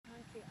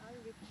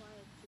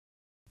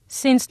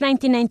Since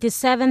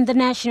 1997, the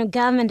national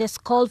government has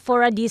called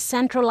for a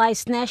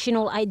decentralized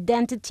national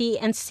identity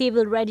and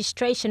civil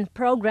registration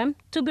program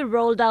to be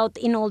rolled out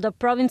in all the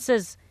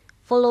provinces.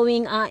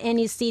 Following a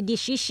NEC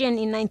decision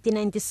in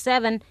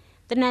 1997,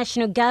 the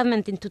national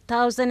government in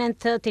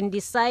 2013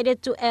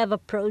 decided to have a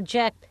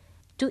project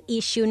to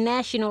issue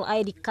national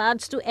ID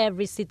cards to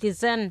every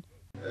citizen.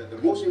 The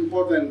most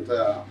important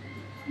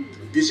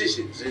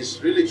decision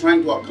is really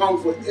trying to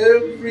account for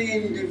every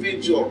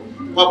individual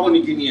Papua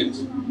New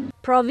Guineans.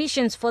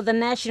 Provisions for the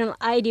national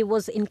ID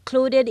was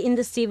included in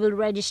the Civil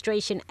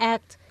Registration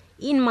Act.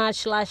 In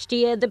March last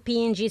year, the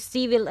PNG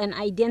Civil and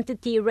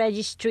Identity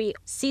Registry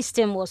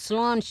system was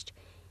launched.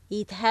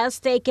 It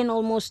has taken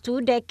almost 2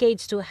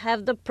 decades to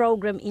have the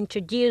program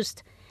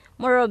introduced.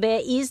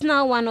 Morobe is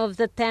now one of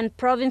the 10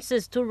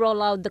 provinces to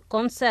roll out the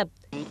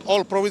concept.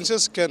 All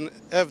provinces can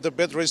have the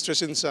birth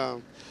registrations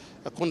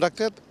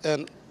conducted,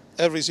 and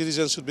every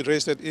citizen should be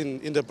registered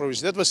in the province.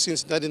 That was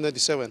since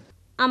 1997.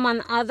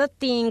 Among other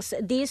things,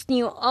 this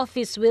new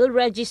office will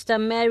register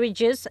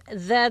marriages,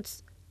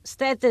 deaths,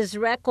 status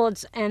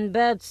records, and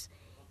births.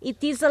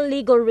 It is a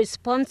legal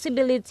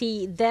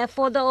responsibility,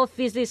 therefore the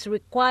office is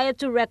required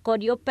to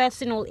record your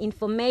personal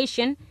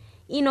information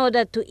in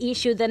order to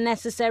issue the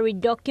necessary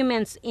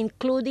documents,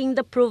 including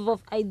the proof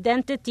of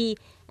identity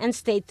and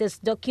status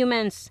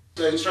documents.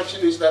 The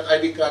instruction is that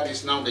ID card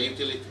is now the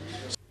utility.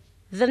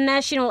 The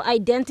National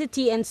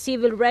Identity and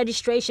Civil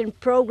Registration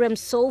Program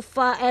so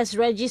far has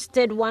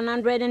registered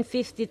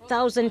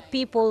 150,000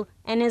 people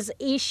and has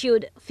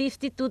issued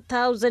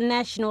 52,000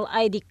 national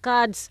ID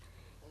cards.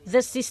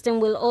 The system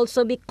will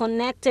also be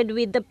connected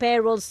with the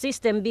payroll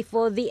system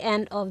before the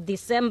end of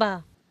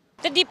December.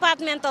 The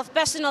Department of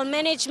Personnel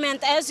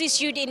Management has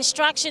issued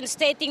instructions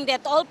stating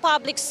that all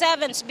public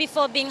servants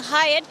before being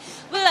hired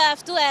will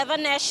have to have a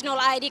national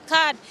ID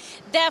card.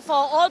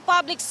 Therefore, all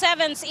public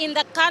servants in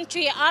the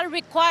country are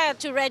required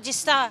to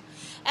register.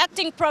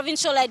 Acting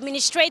Provincial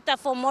Administrator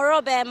for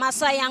Morobe,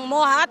 Masayang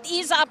Mohat,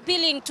 is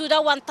appealing to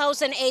the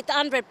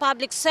 1,800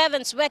 public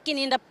servants working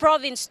in the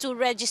province to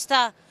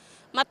register.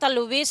 Mata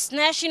Luis,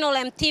 National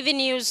EMTV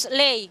News,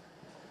 Ley.